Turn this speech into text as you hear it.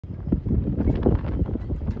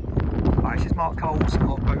is Mark Coles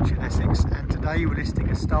of Boatshed Essex, and today we're listing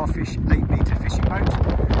a Starfish 8-metre fishing boat,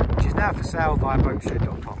 which is now for sale via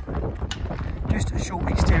boatshed.com. Just a short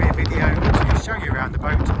exterior video to show you around the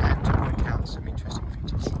boat and to point out some interesting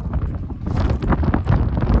features.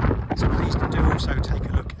 So please do also take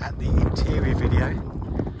a look at the interior video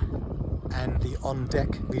and the on-deck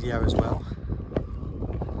video as well.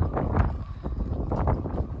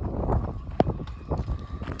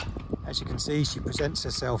 As you can see, she presents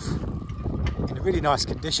herself in a really nice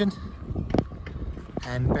condition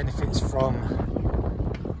and benefits from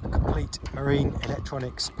a complete marine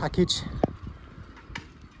electronics package,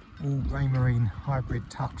 all Raymarine hybrid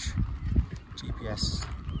touch, GPS,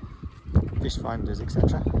 fish finders,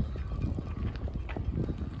 etc.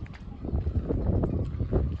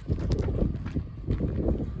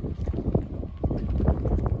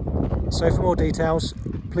 So for more details,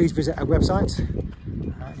 please visit our website.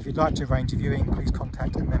 If you'd like to arrange a viewing, please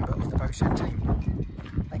contact a member of the Boatshed team.